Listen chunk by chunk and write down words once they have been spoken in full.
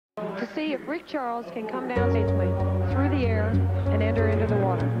see if Rick Charles can come down safely through the air and enter into the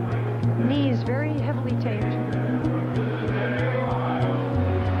water. Knees very heavily taped.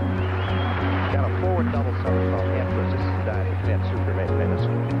 Got a forward double somersault. Yeah, because this is that Superman famous.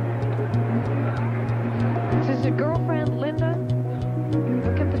 This is a girlfriend, Linda.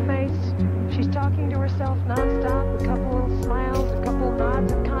 Look at the face. She's talking to herself nonstop. A couple of smiles, a couple of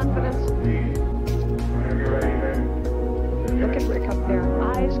nods of confidence. Look at Rick up there,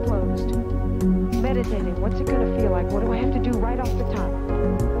 eyes closed, meditating. What's it going to feel like? What do I have to do right off the top?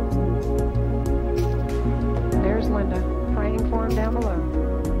 There's Linda, praying for him down below.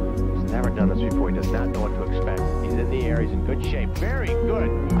 He's never done this before. He does not know what to expect. He's in the air. He's in good shape. Very good.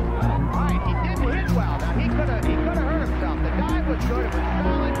 Right, he didn't hit well. Now, he could have hurt himself. The dive was good. It was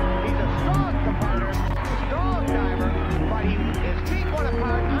solid. He's a strong competitor, strong diver, but his feet went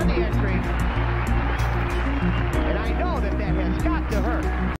apart on the entry. And I know that has got to hurt.